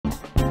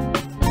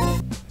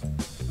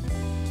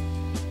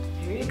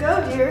go,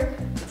 dear.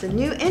 It's a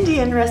new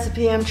Indian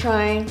recipe I'm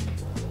trying.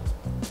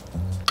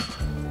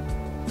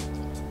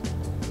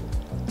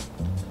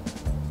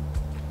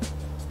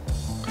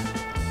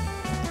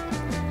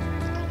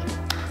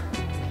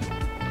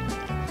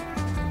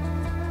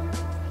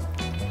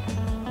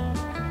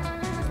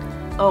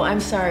 Oh, I'm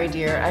sorry,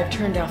 dear. I've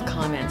turned off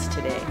comments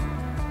today.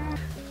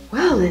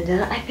 Well,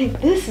 Linda, I think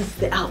this is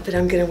the outfit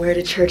I'm gonna wear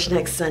to church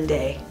next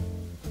Sunday.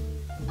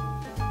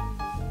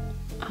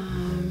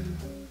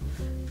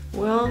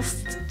 Well,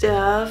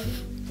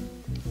 Steph.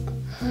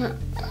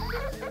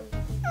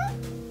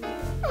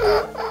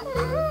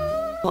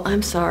 Well,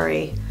 I'm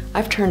sorry.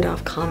 I've turned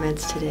off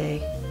comments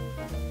today.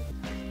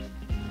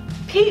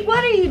 Pete,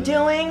 what are you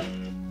doing?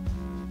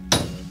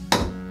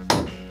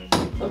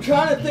 I'm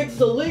trying to fix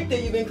the leak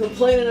that you've been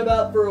complaining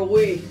about for a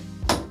week.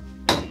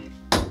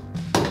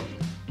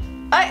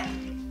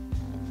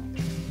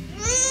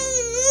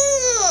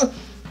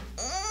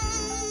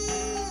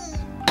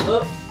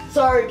 Oh,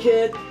 sorry,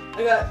 kid.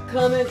 I got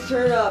comments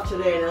turned off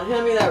today. Now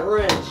hand me that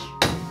wrench.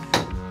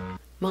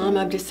 Mom,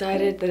 I've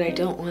decided that I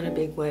don't want a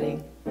big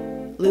wedding.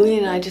 Louie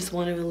and I just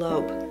want to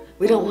elope.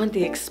 We don't want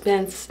the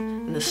expense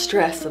and the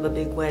stress of a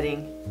big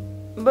wedding.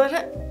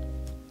 But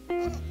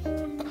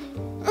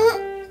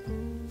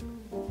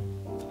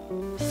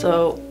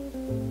so,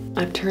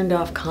 I've turned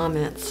off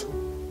comments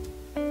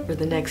for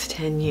the next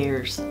 10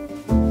 years.